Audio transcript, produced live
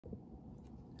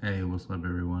Hey, what's up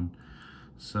everyone?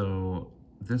 So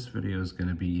this video is going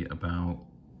to be about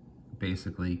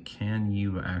basically, can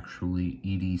you actually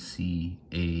EDC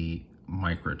a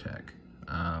Microtech?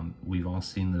 We've all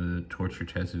seen the torture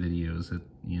test videos that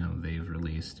they've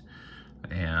released,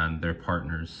 and their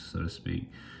partners, so to speak,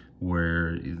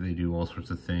 where they do all sorts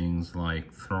of things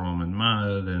like throw them in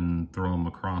mud and throw them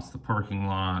across the parking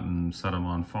lot and set them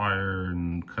on fire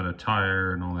and cut a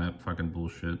tire and all that fucking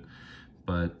bullshit.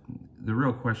 But the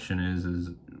real question is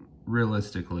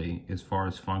realistically, as far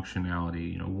as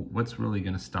functionality, what's really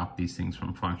going to stop these things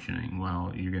from functioning?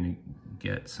 Well, you're going to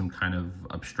get some kind of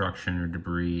obstruction or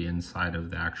debris inside of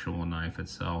the actual knife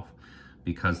itself,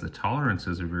 because the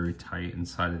tolerances are very tight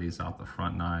inside of these out the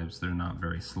front knives. They're not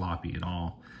very sloppy at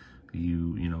all.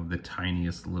 The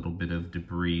tiniest little bit of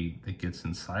debris that gets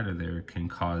inside of there can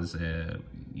cause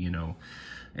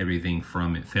everything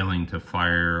from it failing to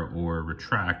fire or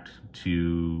retract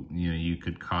to, you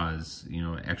could cause,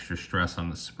 extra stress on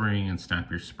the spring and snap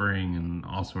your spring and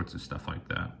all sorts of stuff like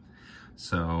that.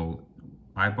 So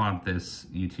I bought this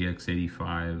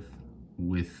UTX-85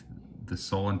 with the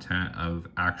sole intent of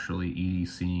actually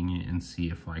EDCing it and see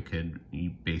if I could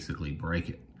basically break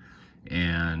it.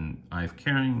 And I've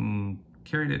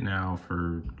carried it now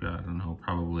for, I don't know,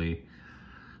 probably,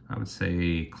 I would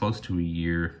say close to a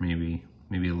year, maybe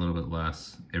a little bit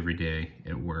less, every day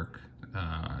at work.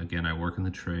 Again, I work in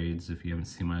the trades, if you haven't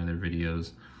seen my other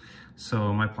videos.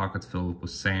 So my pocket's filled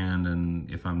with sand, and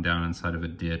if I'm down inside of a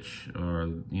ditch, or,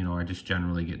 I just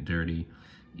generally get dirty.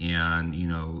 And,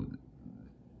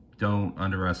 don't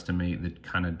underestimate the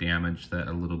kind of damage that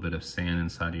a little bit of sand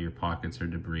inside of your pockets or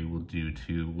debris will do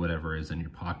to whatever is in your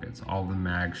pockets. All the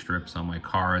mag strips on my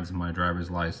cards, my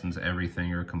driver's license,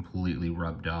 everything are completely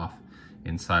rubbed off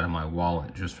inside of my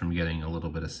wallet just from getting a little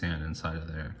bit of sand inside of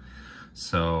there.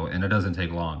 So, and it doesn't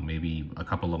take long, maybe a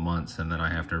couple of months, and then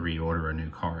I have to reorder a new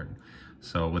card.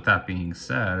 So with that being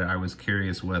said, I was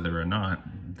curious whether or not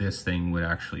this thing would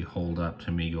actually hold up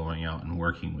to me going out and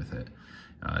working with it.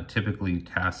 Typically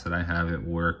tasks that I have at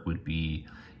work would be,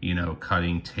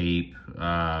 cutting tape,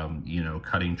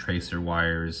 cutting tracer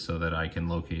wires so that I can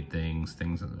locate things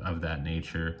of that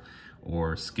nature,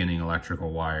 or skinning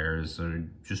electrical wires, or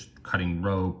just cutting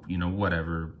rope,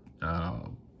 whatever,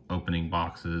 opening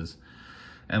boxes,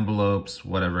 envelopes,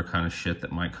 whatever kind of shit that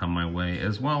might come my way,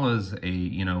 as well as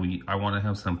I want to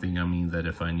have something, that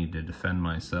if I need to defend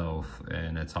myself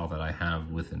and it's all that I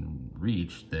have within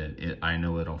reach, that I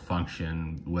know it'll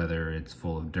function, whether it's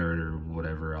full of dirt or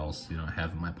whatever else, I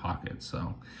have in my pocket.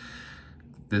 So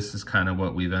this is kind of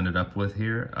what we've ended up with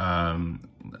here.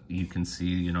 You can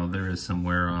see, there is some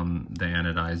wear on the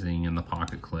anodizing and the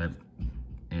pocket clip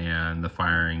and the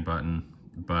firing button,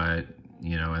 but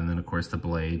and then of course the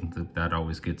blade, that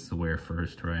always gets the wear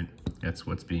first, right? That's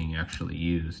what's being actually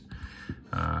used.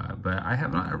 But I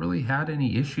have not really had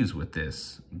any issues with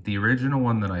this. The original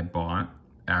one that I bought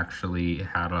actually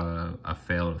had a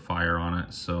fail to fire on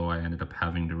it, so I ended up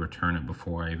having to return it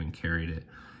before I even carried it.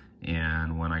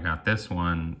 And when I got this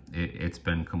one, it's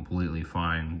been completely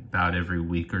fine. About every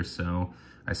week or so,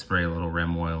 I spray a little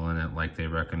REM oil in it like they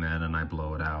recommend, and I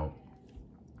blow it out.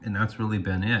 And that's really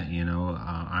been it,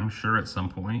 I'm sure at some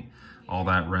point, all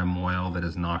that REM oil that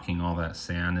is knocking all that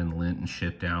sand and lint and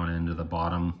shit down into the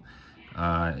bottom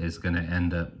is going to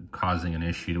end up causing an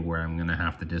issue to where I'm going to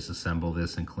have to disassemble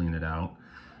this and clean it out.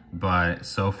 But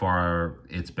so far,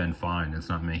 it's been fine. It's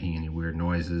not making any weird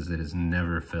noises. It has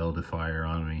never failed to fire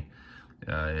on me.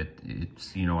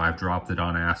 It's I've dropped it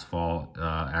on asphalt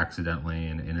accidentally,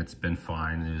 and it's been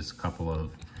fine. There's a couple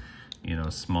of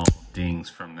small dings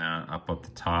from that up the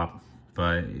top,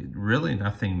 but really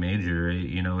nothing major.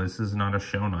 This is not a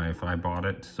show knife. I bought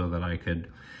it so that I could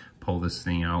pull this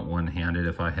thing out one-handed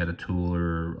if I had a tool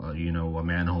or a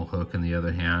manhole hook in the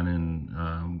other hand,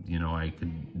 and I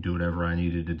could do whatever I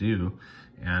needed to do,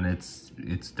 and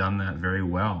it's done that very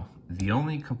well. The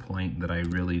only complaint that I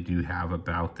really do have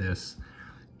about this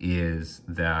is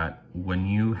that when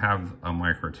you have a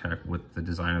Microtech with the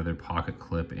design of their pocket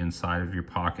clip inside of your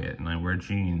pocket, and I wear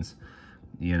jeans,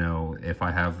 if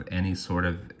I have any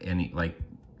like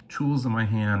tools in my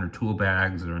hand or tool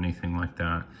bags or anything like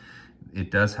that,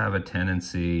 it does have a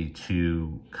tendency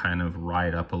to kind of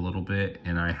ride up a little bit,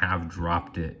 and I have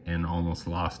dropped it and almost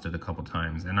lost it a couple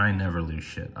times, and I never lose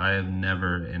shit. I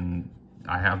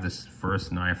have this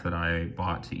first knife that I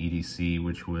bought to EDC,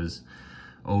 which was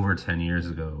over 10 years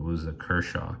ago. It was a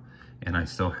Kershaw, and I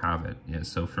still have it. Yeah,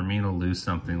 so for me to lose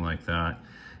something like that,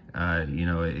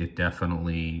 it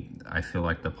definitely, I feel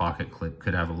like the pocket clip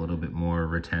could have a little bit more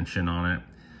retention on it.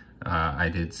 I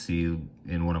did see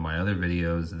in one of my other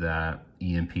videos that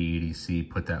EMP EDC,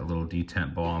 put that little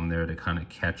detent ball in there to kind of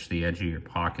catch the edge of your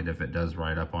pocket if it does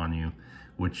ride up on you,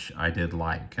 which I did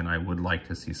like, and I would like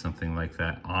to see something like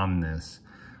that on this.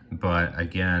 But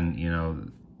again, you know,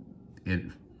 it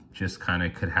just kind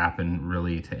of could happen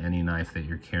really to any knife that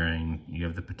you're carrying. You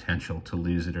have the potential to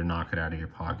lose it or knock it out of your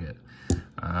pocket.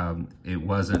 It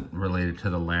wasn't related to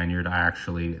the lanyard.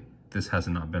 This has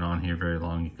not been on here very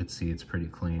long. You could see it's pretty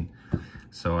clean.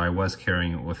 So I was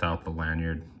carrying it without the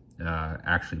lanyard.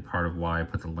 Actually, part of why I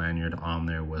put the lanyard on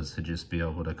there was to just be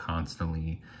able to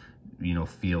constantly, you know,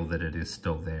 feel that it is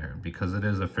still there, because it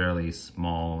is a fairly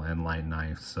small and light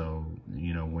knife. So,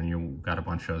 you know, when you've got a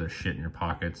bunch of other shit in your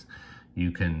pockets,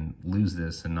 you can lose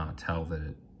this and not tell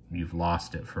that you've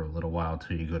lost it for a little while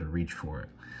till you go to reach for it.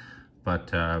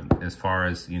 But as far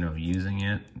as, you know, using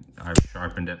it, I've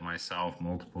sharpened it myself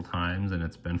multiple times and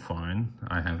it's been fine.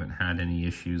 I haven't had any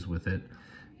issues with it.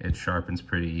 It sharpens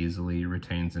pretty easily,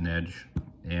 retains an edge,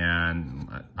 and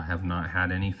I have not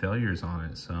had any failures on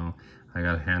it. So I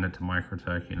gotta hand it to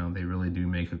Microtech. You know, they really do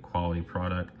make a quality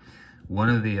product. One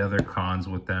of the other cons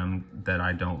with them that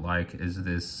I don't like is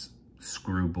this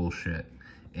screw bullshit,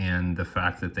 and the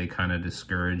fact that they kind of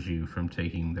discourage you from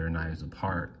taking their knives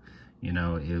apart. You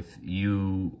know, if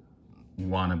you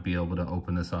want to be able to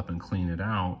open this up and clean it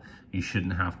out, you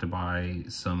shouldn't have to buy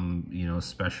some, you know,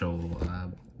 special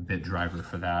bit driver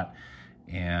for that,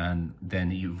 and then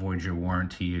you void your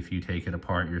warranty if you take it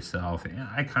apart yourself. And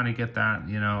I kind of get that.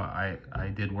 You know,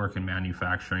 I did work in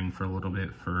manufacturing for a little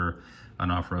bit for an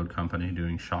off-road company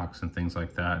doing shocks and things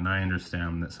like that, and I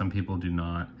understand that some people do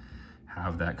not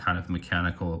have that kind of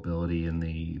mechanical ability, and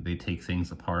they take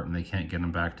things apart and they can't get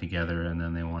them back together, and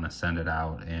then they want to send it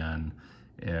out, and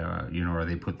you know, or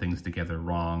they put things together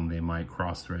wrong. They might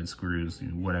cross thread screws,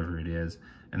 whatever it is,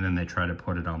 and then they try to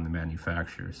put it on the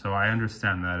manufacturer. So I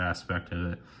understand that aspect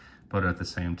of it, but at the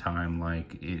same time,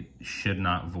 like, it should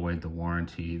not void the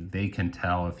warranty. They can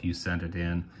tell if you sent it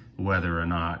in whether or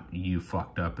not you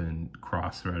fucked up and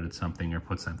cross-threaded something or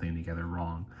put something together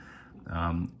wrong.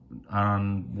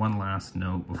 On one last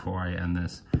note before I end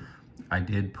this, I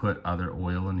did put other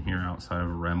oil in here outside of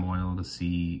Rem oil to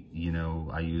see, you know,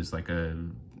 I used like I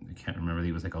can't remember,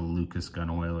 it was like a Lucas gun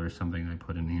oil or something I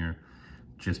put in here,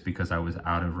 just because I was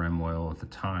out of Rem oil at the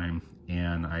time,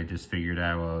 and I just figured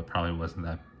out, well, it probably wasn't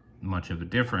that much of a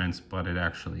difference, but it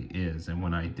actually is. And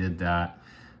when I did that,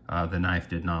 the knife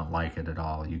did not like it at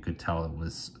all. You could tell it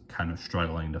was kind of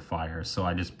struggling to fire, so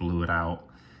I just blew it out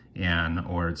and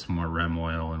ordered some more Rem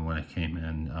oil, and when it came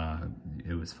in,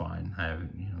 it was fine.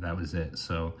 You know, that was it.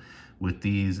 So with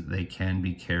these, they can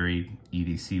be carried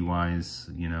EDC wise,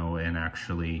 you know, and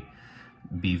actually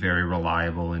be very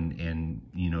reliable and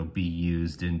you know, be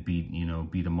used and beat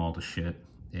them all to shit,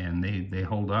 and they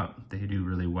hold up. They do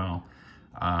really well.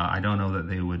 I don't know that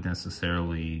they would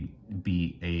necessarily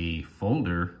be a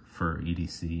folder for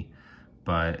EDC,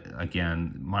 but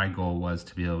again, my goal was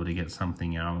to be able to get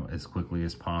something out as quickly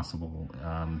as possible,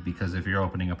 because if you're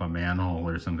opening up a manhole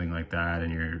or something like that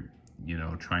and you're, you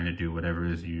know, trying to do whatever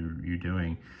it is you're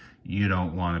doing, you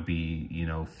don't want to be, you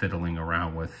know, fiddling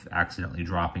around with accidentally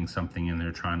dropping something in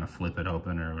there trying to flip it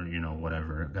open, or, you know,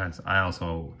 whatever. Guys, I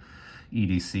also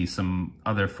EDC some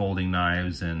other folding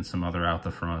knives and some other out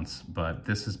the fronts, but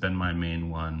this has been my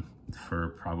main one for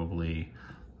probably,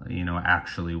 you know,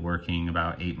 actually working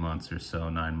about 8 months or so,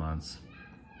 9 months.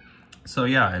 So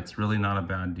yeah, it's really not a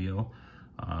bad deal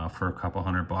for a couple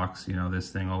 $100. You know,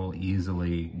 this thing will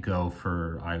easily go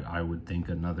for, I would think,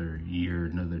 another year,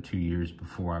 another 2 years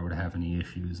before I would have any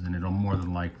issues, and it'll more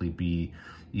than likely be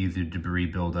either debris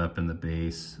buildup in the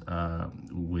base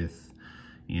with,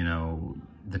 you know,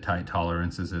 the tight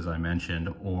tolerances as I mentioned,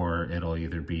 or it'll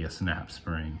either be a snap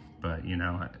spring. But, you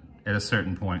know, at a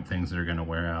certain point, things are going to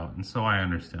wear out, and so I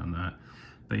understand that.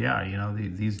 But yeah, you know,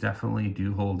 these definitely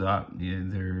do hold up.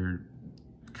 They're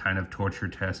kind of torture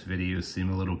test videos, seem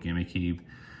a little gimmicky,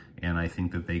 and I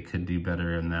think that they could do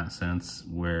better in that sense,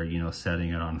 where, you know, setting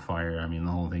it on fire, I mean,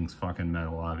 the whole thing's fucking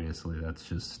metal, obviously. That's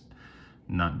just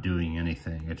not doing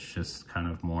anything. It's just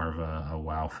kind of more of a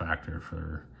wow factor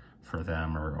for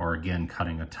them, or again,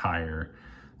 cutting a tire.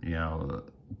 You know,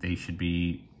 they should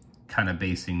be kind of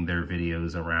basing their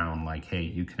videos around like, hey,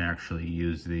 you can actually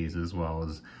use these as well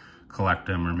as collect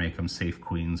them or make them safe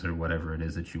queens or whatever it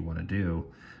is that you want to do.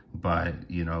 But,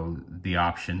 you know, the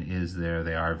option is there.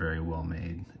 They are very well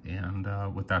made. And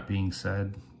with that being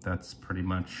said, that's pretty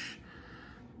much,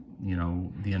 you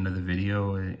know, the end of the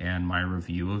video and my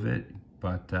review of it.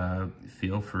 But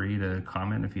feel free to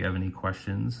comment if you have any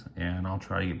questions, and I'll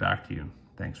try to get back to you.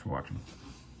 Thanks for watching.